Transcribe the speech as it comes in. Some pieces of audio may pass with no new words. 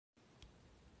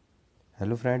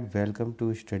Hello friend, welcome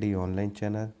to study online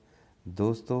channel.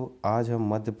 दोस्तों, आज हम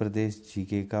मध्य प्रदेश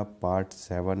जीके का पार्ट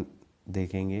 7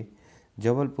 देखेंगे।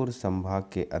 जबलपुर संभाग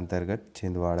के अंतर्गत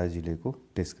छिंदवाड़ा ज़िले को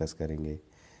डिस्कस करेंगे।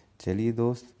 चलिए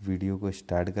दोस्त, वीडियो को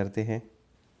स्टार्ट करते हैं।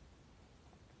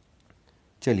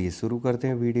 चलिए शुरू करते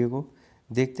हैं वीडियो को।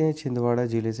 देखते हैं छिंदवाड़ा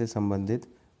ज़िले से संबंधित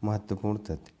महत्वपूर्ण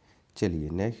तथ्य।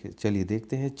 चलिए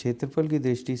देखते हैं। क्षेत्रफल की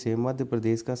दृष्टि से मध्य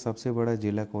प्रदेश का सबसे बड़ा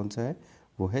ज़िला कौन सा है?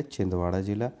 वो है छिंदवाड़ा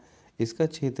ज़िला। इसका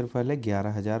क्षेत्रफल है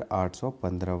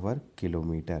 11,815 वर्ग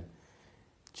किलोमीटर।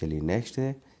 चलिए नेक्स्ट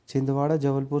है। छिंदवाड़ा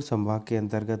जबलपुर संभाग के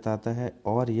अंतर्गत आता है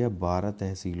और यह 12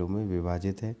 तहसीलों में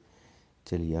विभाजित है।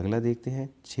 चलिए अगला देखते हैं।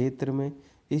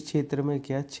 इस क्षेत्र में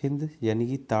क्या छिंद यानी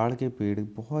कि ताड़ के पेड़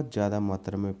बहुत ज़्यादा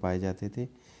मात्रा में पाए जाते थे,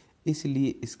 इसलिए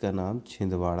इसका नाम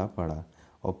छिंदवाड़ा पड़ा।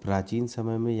 और प्राचीन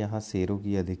समय में यहाँ शेरों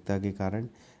की अधिकता के कारण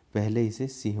पहले इसे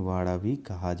सिंहवाड़ा भी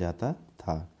कहा जाता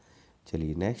था।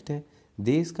 चलिए नेक्स्ट है।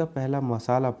 देश का पहला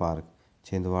मसाला पार्क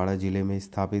छिंदवाड़ा ज़िले में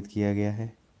स्थापित किया गया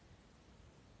है।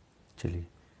 चलिए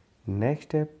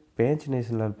नेक्स्ट है। पेंच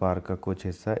नेशनल पार्क का कुछ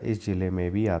हिस्सा इस ज़िले में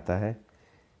भी आता है।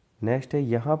 नेक्स्ट है।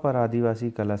 यहाँ पर आदिवासी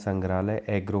कला संग्रहालय,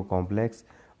 एग्रो कॉम्प्लेक्स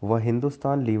व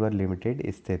हिंदुस्तान लीवर लिमिटेड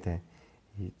स्थित है।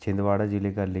 छिंदवाड़ा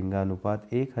ज़िले का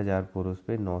लिंगानुपात 1000 पुरुष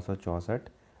पे 964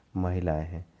 महिलाएं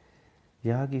हैं।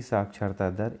 यहाँ की साक्षरता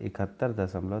दर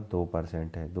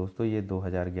 71.2% है। दोस्तों, ये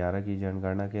 2011 की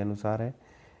जनगणना के अनुसार है।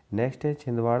 नेक्स्ट है।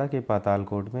 छिंदवाड़ा के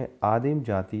पातालकोट में आदिम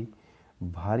जाति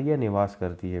भारिया निवास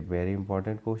करती है। वेरी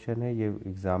इंपॉर्टेंट क्वेश्चन है, ये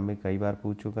एग्ज़ाम में कई बार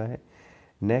पूछ चुका है।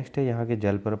 नेक्स्ट है यहाँ के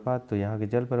जलप्रपात। तो यहाँ के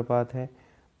जलप्रपात है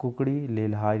कुकड़ी,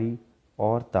 लेल्हारी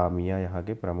और तामिया यहाँ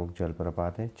के प्रमुख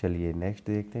जलप्रपात हैं। चलिए नेक्स्ट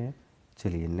देखते हैं।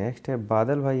 चलिए नेक्स्ट है।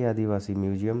 बादल भाई आदिवासी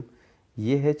म्यूजियम,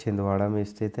 ये है छिंदवाड़ा में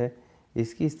स्थित है।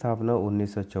 इसकी स्थापना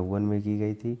 1954 में की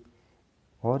गई थी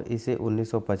और इसे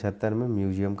 1975 में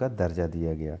म्यूजियम का दर्जा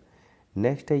दिया गया।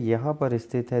 नेक्स्ट है। यहाँ पर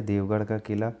स्थित है देवगढ़ का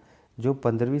किला, जो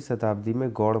 15वीं शताब्दी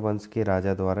में गौड़ वंश के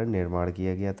राजा द्वारा निर्माण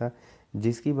किया गया था,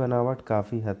 जिसकी बनावट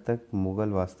काफ़ी हद तक मुगल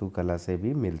वास्तुकला से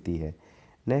भी मिलती है।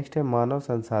 नेक्स्ट है। मानव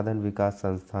संसाधन विकास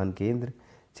संस्थान केंद्र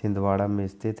छिंदवाड़ा में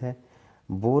स्थित है।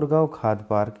 बोरगांव खाद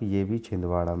पार्क, ये भी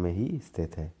छिंदवाड़ा में ही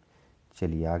स्थित है।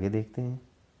 चलिए आगे देखते हैं।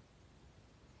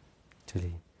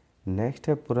 चलिए नेक्स्ट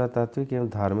है। पुरातात्विक एवं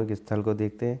धार्मिक स्थल को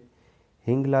देखते हैं।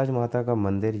 हिंगलाज माता का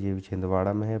मंदिर, ये भी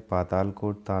छिंदवाड़ा में है।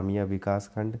 पातालकोट तामिया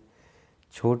विकासखंड,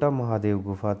 छोटा महादेव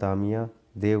गुफा तामिया,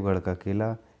 देवगढ़ का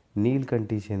किला,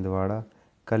 नीलकंठी छिंदवाड़ा,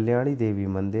 कल्याणी देवी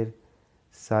मंदिर,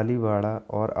 सालीवाड़ा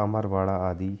और अमरवाड़ा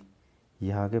आदि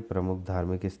यहाँ के प्रमुख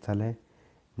धार्मिक स्थल हैं।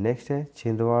 नेक्स्ट है।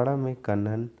 छिंदवाड़ा में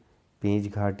कन्हन, पेंच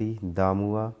घाटी,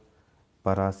 दामुआ,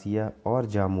 परासिया और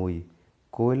जामुई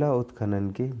कोयला उत्खनन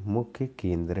के मुख्य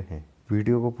केंद्र हैं।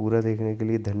 वीडियो को पूरा देखने के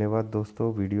लिए धन्यवाद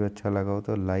दोस्तों। वीडियो अच्छा लगा हो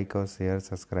तो लाइक और शेयर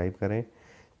सब्सक्राइब करें।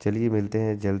 चलिए मिलते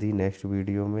हैं जल्दी नेक्स्ट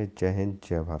वीडियो में। जय हिंद,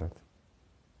 जय भारत।